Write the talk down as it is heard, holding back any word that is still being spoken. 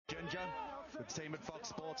The team at Fox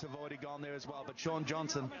Sports have already gone there as well, but Sean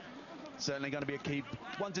Johnson certainly going to be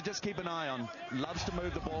one to just keep an eye on. Loves to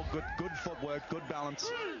move the ball, good footwork, good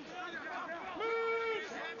balance.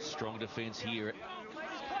 Strong defence here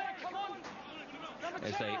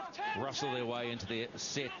as they rustle their way into their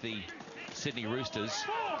set, the Sydney Roosters.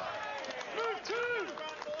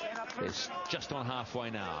 They're just on halfway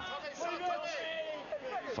now.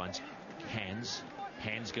 Finds Hands.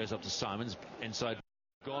 Hands goes up to Simons. Inside.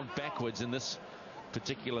 Gone backwards in this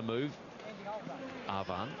particular move.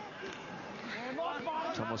 Arvan.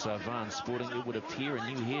 Thomas Arvan sporting, it would appear, a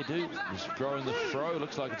new hairdo. He's throwing the throw.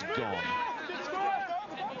 Looks like it's gone.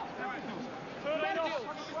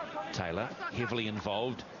 Taylor heavily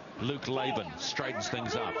involved. Luke Laban straightens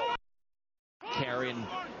things up. Carrying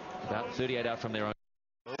about 38 out from their own.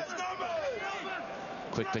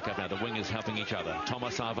 Quick pick up now. The wingers helping each other.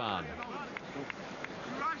 Thomas Arvan.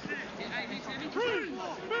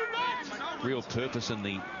 Real purpose in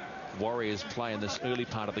the Warriors' play in this early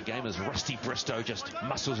part of the game as Rusty Bristow just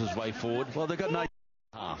muscles his way forward. Well, they've got no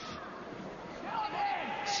half.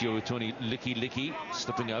 Siotuni Licky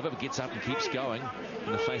slipping over, but gets up and keeps going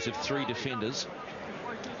in the face of three defenders.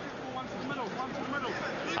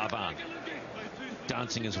 Arvan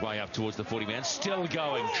dancing his way up towards the 40-man, still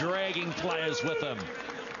going, dragging players with him.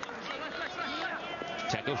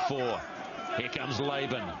 Tackle 4. Here comes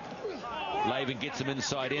Laban. Laban gets him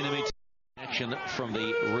inside enemy. Action from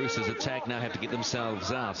the Roosters attack now have to get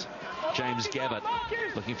themselves out. James Gabbett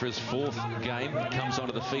looking for his 4th game, comes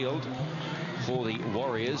onto the field for the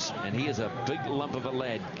Warriors, and he is a big lump of a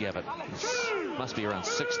lad, Gabbett. Must be around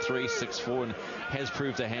 6'3", 6'4", and has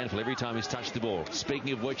proved a handful every time he's touched the ball.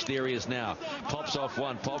 Speaking of which, there he is now. Pops off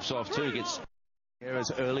 1, pops off 2, gets...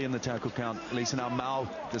 Errors early in the tackle count. Lisa now Mal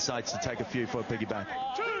decides to take a few for a piggyback.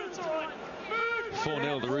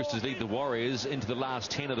 4-0, the Roosters lead the Warriors into the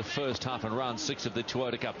last 10 of the first half and round 6 of the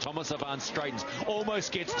Toyota Cup. Thomas Arvan straightens,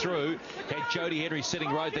 almost gets through. Had Jody Henry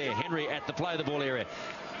sitting right there. Henry at the play of the ball area.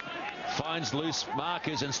 Finds loose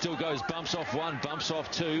markers and still goes. Bumps off 1, bumps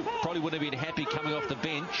off 2. Probably wouldn't have been happy coming off the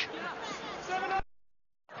bench.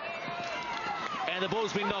 And the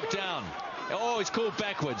ball's been knocked down. Oh, he's called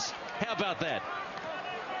backwards. How about that?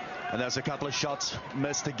 And there's a couple of shots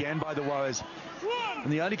missed again by the Warriors.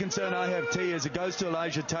 And the only concern I have, T, is it goes to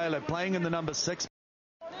Elijah Taylor, playing in the number 6.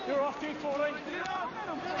 You're off, D14.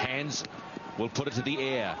 Hands will put it to the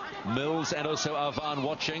air. Mills and also Arvan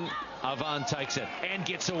watching. Arvan takes it and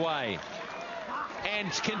gets away.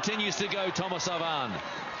 And continues to go, Thomas Arvan.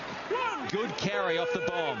 Good carry off the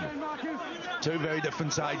bomb. Two very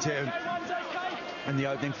different sides here. In the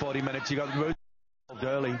opening 40 minutes, you got Root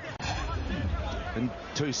early. In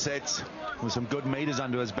 2 sets with some good meters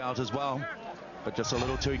under his belt as well. But just a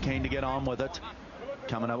little too keen to get on with it.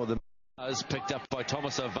 Coming up with the... Picked up by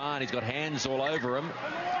Thomas Arvan. He's got hands all over him.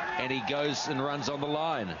 And he goes and runs on the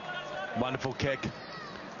line. Wonderful kick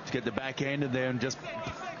to get the back end in there and just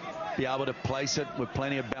be able to place it with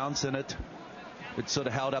plenty of bounce in it. It sort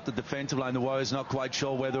of held up the defensive line. The Warriors not quite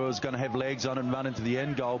sure whether it was going to have legs on it and run into the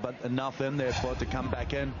end goal, but enough in there for it to come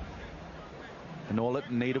back in. And all it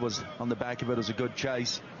needed was, on the back of it, was a good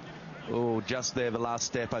chase. Oh, just there, the last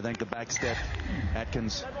step, I think, the back step.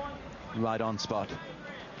 Atkins right on spot.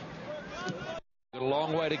 A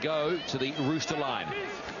long way to go to the Rooster line.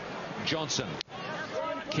 Johnson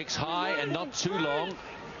kicks high and not too long.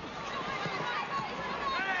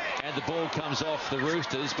 And the ball comes off the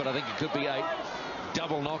Roosters, but I think it could be a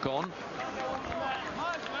double knock on.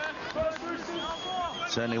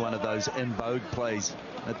 Certainly one of those in vogue plays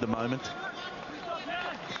at the moment.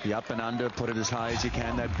 The up and under, put it as high as you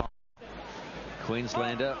can. That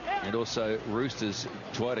Queenslander and also Roosters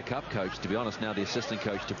Toyota Cup coach, to be honest, now the assistant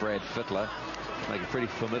coach to Brad Fittler. Make a pretty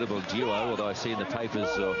formidable duo, although I see in the papers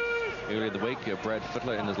earlier in the week, Brad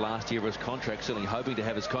Fittler in his last year of his contract, certainly hoping to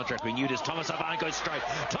have his contract renewed as Thomas Arvan goes straight.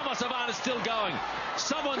 Thomas Arvan is still going.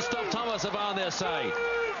 Someone stop Thomas Arvan, they say.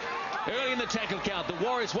 Early in the tackle count, the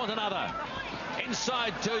Warriors want another.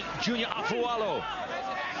 Inside to Junior Afualo.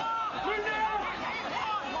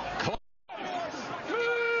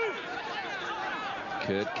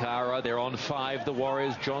 Kurt Kara, they're on 5, the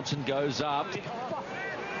Warriors. Johnson goes up.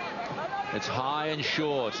 It's high and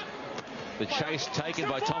short. The chase taken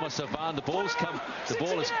by Thomas Arvan. The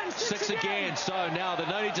ball is 6 again. So now there's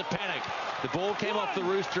no need to panic. The ball came off the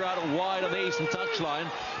Rooster out wide on the eastern touchline.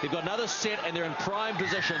 They've got another set and they're in prime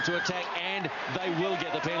position to attack, and they will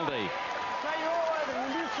get the penalty.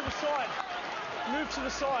 Move to the side. Move to the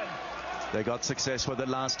side. They got success with it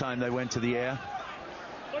last time they went to the air.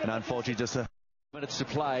 And unfortunately, just a... minutes to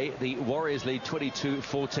play. The Warriors lead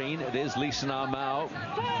 22-14. There's Lisa Narmau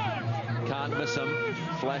Can't miss him.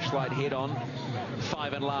 Flashlight head on.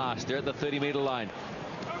 5 and last. They're at the 30-metre line.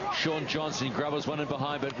 Sean Johnson, Grubbers one in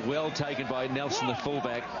behind, but well taken by Nelson, the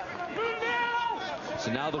fullback.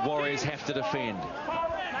 So now the Warriors have to defend.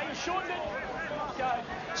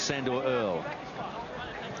 Sandor Earl.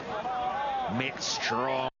 Met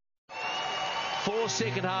strong. 4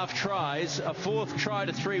 second half tries, a 4th try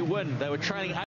to 3 win. They were trailing